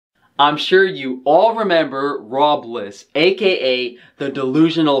I'm sure you all remember Raw Bliss, aka the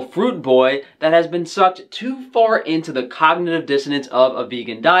delusional fruit boy that has been sucked too far into the cognitive dissonance of a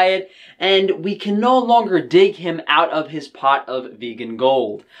vegan diet, and we can no longer dig him out of his pot of vegan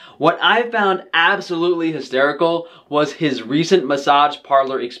gold. What I found absolutely hysterical was his recent massage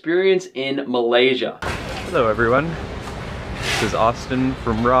parlor experience in Malaysia. Hello everyone. This is Austin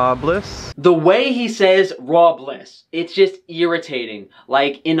from Raw Bliss. The way he says Raw Bliss, it's just irritating,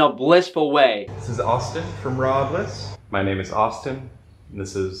 like in a blissful way. This is Austin from Raw Bliss. My name is Austin, and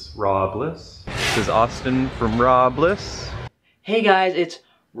this is Raw Bliss. This is Austin from Raw Bliss. Hey guys, it's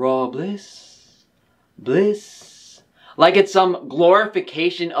Raw Bliss. Bliss. Like it's some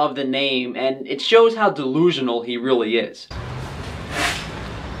glorification of the name, and it shows how delusional he really is.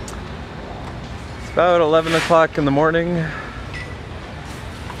 It's about 11 o'clock in the morning.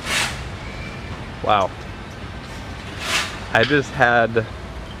 Wow. I just had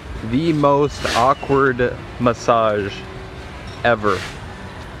the most awkward massage ever.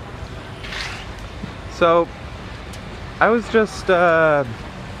 So, I was just,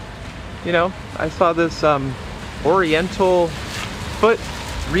 you know, I saw this Oriental foot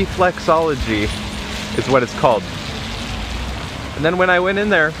reflexology is what it's called. And then when I went in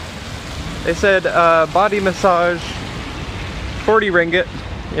there, they said body massage, 40 ringgit.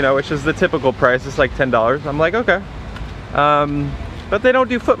 You know, which is the typical price. It's like $10. I'm like, okay. But they don't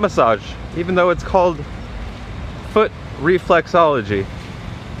do foot massage, even though it's called foot reflexology.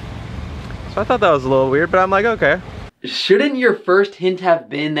 So I thought that was a little weird, but I'm like, okay. Shouldn't your first hint have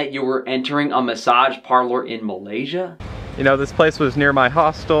been that you were entering a massage parlor in Malaysia? You know, this place was near my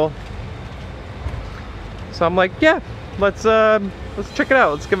hostel. So I'm like, yeah, let's check it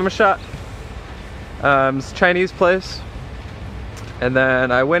out. Let's give them a shot. It's a Chinese place. And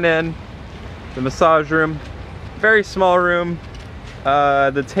then I went in the massage room, very small room.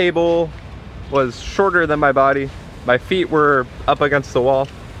 The table was shorter than my body. My feet were up against the wall.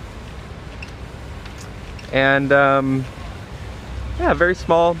 And yeah, very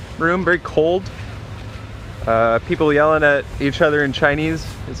small room, very cold. People yelling at each other in Chinese.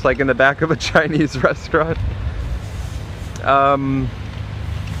 It's like in the back of a Chinese restaurant. Yeah,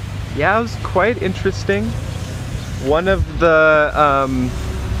 it was quite interesting. One of the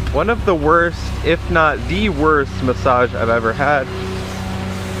worst, if not the worst massage I've ever had.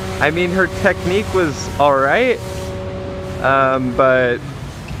 I mean, her technique was alright, but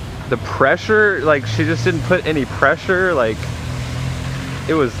the pressure, like, she just didn't put any pressure, like,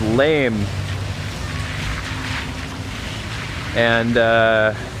 it was lame. And,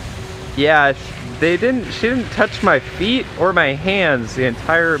 yeah, she didn't touch my feet or my hands the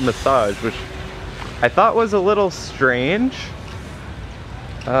entire massage, which I thought was a little strange,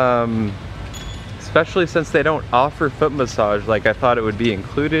 especially since they don't offer foot massage. Like, I thought it would be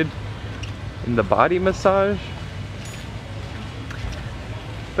included in the body massage.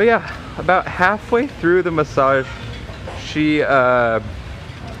 But yeah, about halfway through the massage, she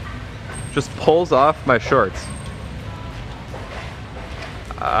just pulls off my shorts.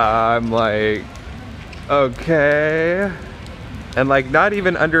 I'm like, okay. And like, not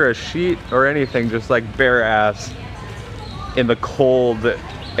even under a sheet or anything, just like bare ass in the cold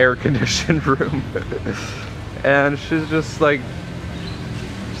air-conditioned room. And she's just like,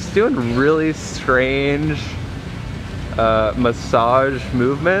 just doing really strange massage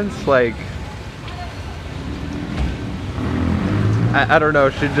movements. Like, I don't know,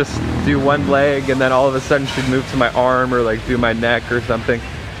 she'd just do one leg and then all of a sudden she'd move to my arm or like do my neck or something.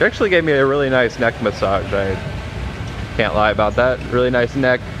 She actually gave me a really nice neck massage. I can't lie about that. Really nice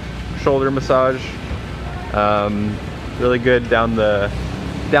neck, shoulder massage. Really good down the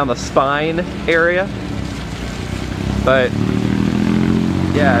spine area. But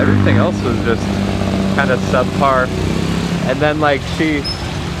yeah, everything else was just kind of subpar. And then like she,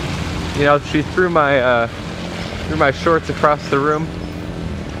 you know, she threw my shorts across the room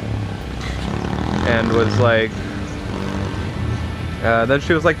and was like, then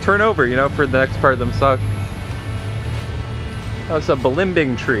she was like, turn over, you know, for the next part of the massage. Oh, it's a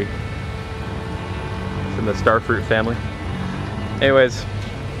belimbing tree. It's in the starfruit family. Anyways,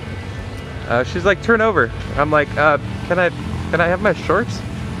 she's like, turn over. I'm like, can I have my shorts?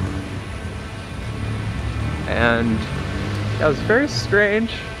 And that was very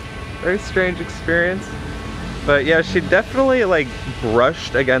strange experience. But yeah, she definitely like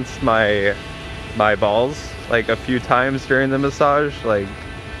brushed against my balls like a few times during the massage. Like,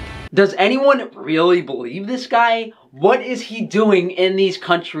 does anyone really believe this guy? What is he doing in these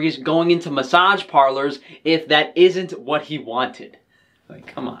countries going into massage parlors if that isn't what he wanted? Like,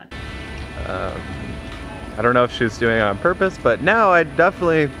 come on. I don't know if she was doing it on purpose, but now I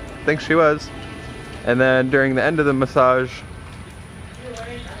definitely think she was. And then during the end of the massage,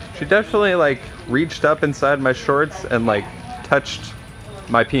 she definitely like reached up inside my shorts and like touched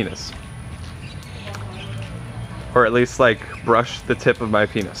my penis. Or at least like brushed the tip of my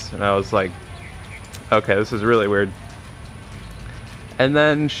penis. And I was like, okay, this is really weird. And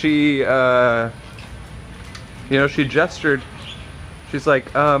then she, you know, she gestured. She's like,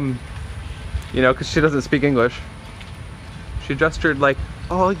 you know, because she doesn't speak English. She gestured like,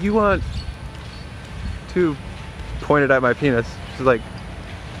 oh, you want to, pointed at my penis. She's like,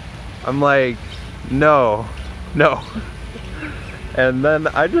 I'm like, no. And then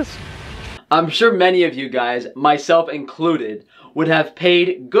I'm sure many of you guys, myself included, would have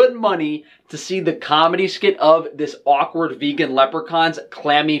paid good money to see the comedy skit of this awkward vegan leprechaun's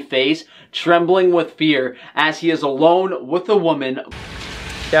clammy face trembling with fear as he is alone with a woman.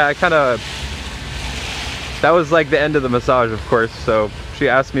 Yeah, that was like the end of the massage, of course, so she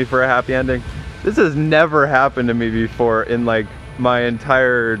asked me for a happy ending. This has never happened to me before in like my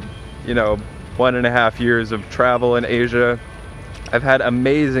entire, you know, 1.5 years of travel in Asia. I've had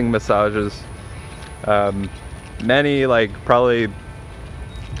amazing massages. Many, like probably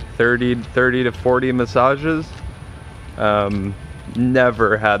 30 to 40 massages.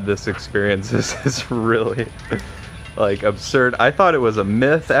 Never had this experience. This is really like absurd. I thought it was a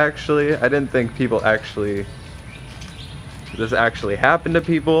myth, actually. I didn't think this actually happened to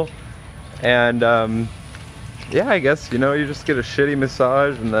people. And yeah, I guess, you know, you just get a shitty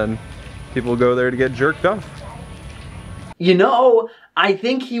massage and then people go there to get jerked off. You know, I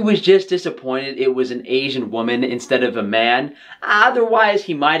think he was just disappointed it was an Asian woman instead of a man. Otherwise,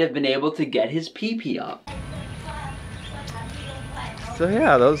 he might have been able to get his pee-pee up. So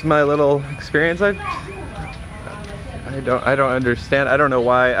yeah, that was my little experience. I don't understand. I don't know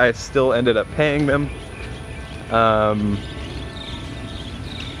why I still ended up paying them.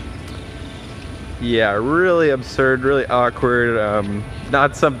 Yeah, really absurd, really awkward.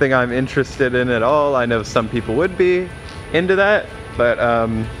 Not something I'm interested in at all. I know some people would be into that, but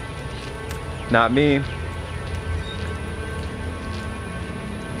not me.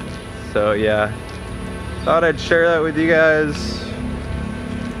 So yeah, thought I'd share that with you guys.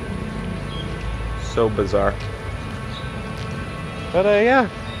 So bizarre. But yeah,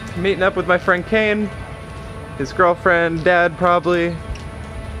 meeting up with my friend Kane, his girlfriend, dad probably.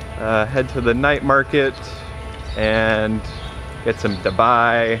 Head to the night market and get some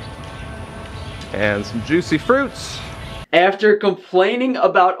dabai and some juicy fruits. After complaining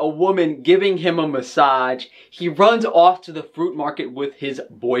about a woman giving him a massage, he runs off to the fruit market with his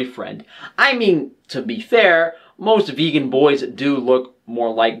boyfriend. I mean, to be fair, most vegan boys do look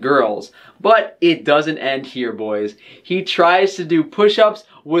more like girls. But it doesn't end here, boys. He tries to do push-ups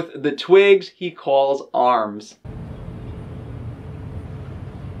with the twigs he calls arms.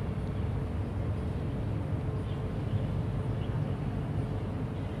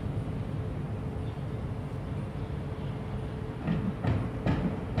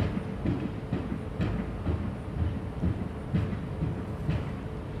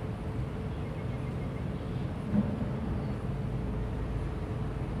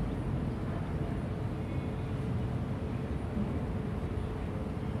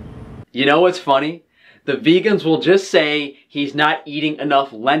 You know what's funny? The vegans will just say he's not eating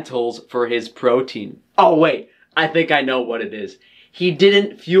enough lentils for his protein. Oh wait, I think I know what it is. He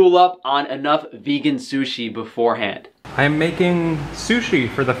didn't fuel up on enough vegan sushi beforehand. I'm making sushi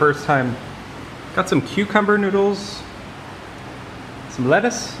for the first time. Got some cucumber noodles, some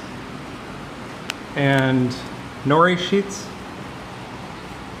lettuce, and nori sheets.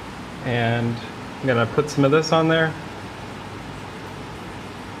 And I'm gonna put some of this on there.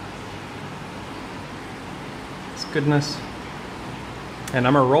 Goodness. And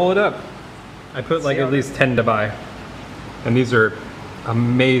I'm gonna roll it up. I put like at least 10 dabai. And these are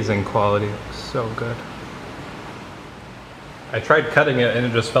amazing quality, so good. I tried cutting it and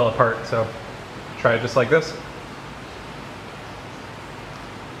it just fell apart, so try it just like this.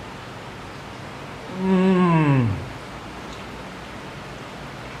 Mmm.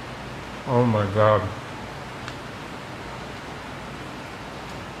 Oh my God.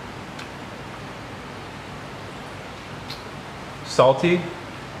 Salty,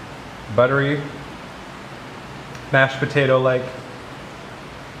 buttery, mashed potato-like.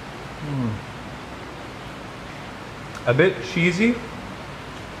 A bit cheesy,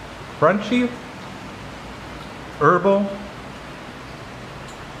 crunchy, herbal.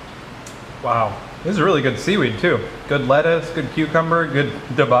 Wow, this is really good seaweed too. Good lettuce, good cucumber, good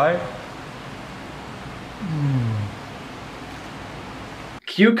dabai.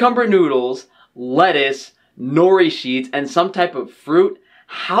 Cucumber noodles, lettuce, nori sheets, and some type of fruit.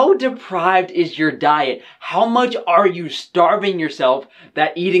 How deprived is your diet? How much are you starving yourself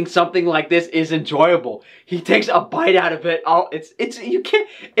that eating something like this is enjoyable? He takes a bite out of it. Oh,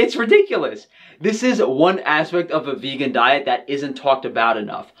 it's ridiculous. This is one aspect of a vegan diet that isn't talked about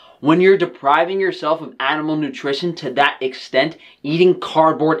enough. When you're depriving yourself of animal nutrition to that extent, eating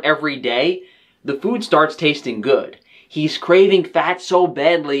cardboard every day, the food starts tasting good. He's craving fat so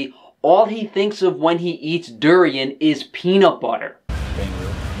badly, all he thinks of when he eats durian is peanut butter.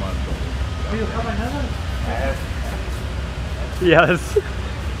 Yes.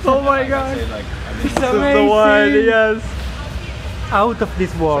 Oh my god. This is the one, yes. Out of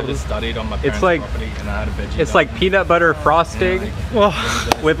this world. I just studied on my parents' It's like, property and I had a veggie it's like peanut butter frosting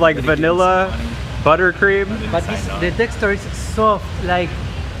with like vanilla buttercream. But this, the texture is soft, like,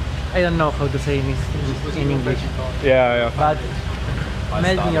 I don't know how to say this in English. Yeah, But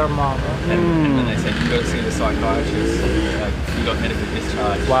melt in your mouth. And then they said, you got to see the psychiatrist, like, you got medical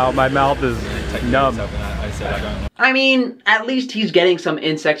discharge. Wow, my mouth is Take care of numb. yourself. And I said, I don't know. I mean, at least he's getting some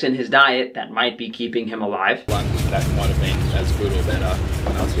insects in his diet that might be keeping him alive. One that might have been as good or better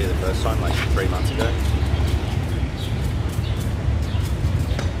when I was here the first time, like 3 months ago.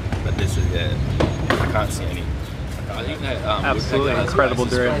 But this is, I can't see any. I think that Absolutely incredible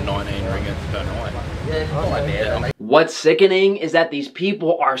durian. 19 ringgit per night. What's sickening is that these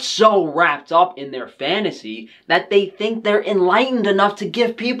people are so wrapped up in their fantasy that they think they're enlightened enough to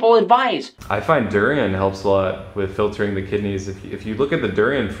give people advice. I find durian helps a lot with filtering the kidneys. If you look at the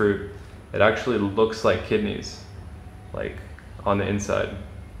durian fruit, it actually looks like kidneys, like on the inside.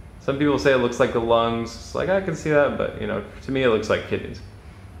 Some people say it looks like the lungs. It's like, I can see that, but you know, to me it looks like kidneys.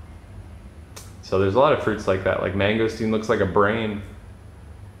 So there's a lot of fruits like that, like mangosteen looks like a brain.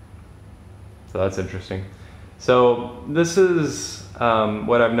 So that's interesting. So this is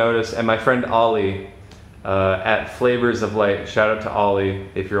what I've noticed, and my friend Ollie at Flavors of Light, shout out to Ollie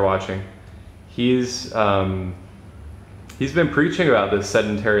if you're watching. He's been preaching about this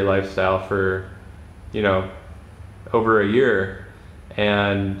sedentary lifestyle for, you know, over a year,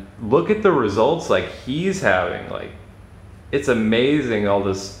 and look at the results like he's having. Like, it's amazing, all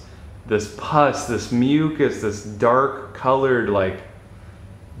this pus, this mucus, this dark colored, like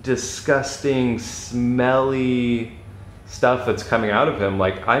disgusting, smelly stuff that's coming out of him.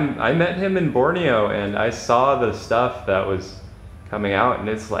 Like, I met him in Borneo and I saw the stuff that was coming out, and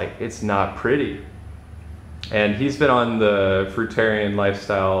it's like, it's not pretty. And he's been on the fruitarian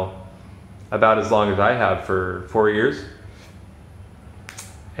lifestyle about as long as I have, for 4 years.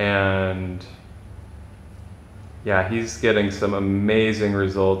 And yeah, he's getting some amazing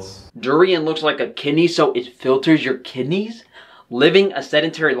results. Durian looks like a kidney, so it filters your kidneys? Living a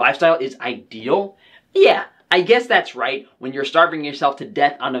sedentary lifestyle is ideal? Yeah, I guess that's right when you're starving yourself to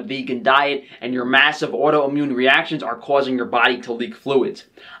death on a vegan diet and your massive autoimmune reactions are causing your body to leak fluids.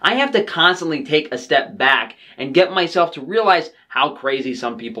 I have to constantly take a step back and get myself to realize how crazy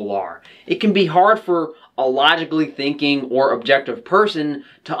some people are. It can be hard for a logically thinking or objective person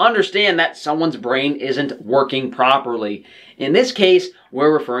to understand that someone's brain isn't working properly. In this case,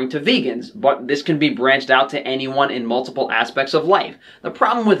 we're referring to vegans, but this can be branched out to anyone in multiple aspects of life. The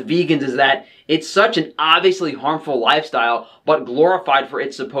problem with vegans is that it's such an obviously harmful lifestyle, but glorified for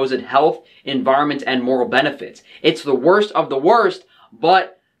its supposed health, environment, and moral benefits. It's the worst of the worst,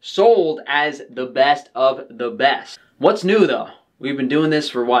 but sold as the best of the best. What's new though? We've been doing this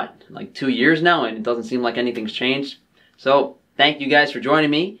for what, like 2 years now, and it doesn't seem like anything's changed. So, thank you guys for joining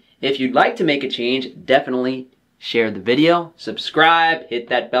me. If you'd like to make a change, definitely share the video, subscribe, hit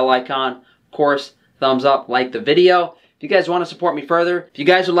that bell icon, of course, thumbs up, like the video. If you guys want to support me further, if you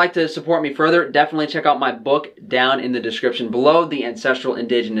guys would like to support me further, definitely check out my book down in the description below, The Ancestral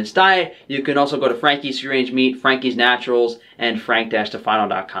Indigenous Diet. You can also go to Frankie's Free Range Meat, Frankie's Naturals, and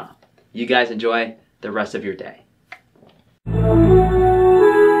frank-tofano.com. You guys enjoy the rest of your day.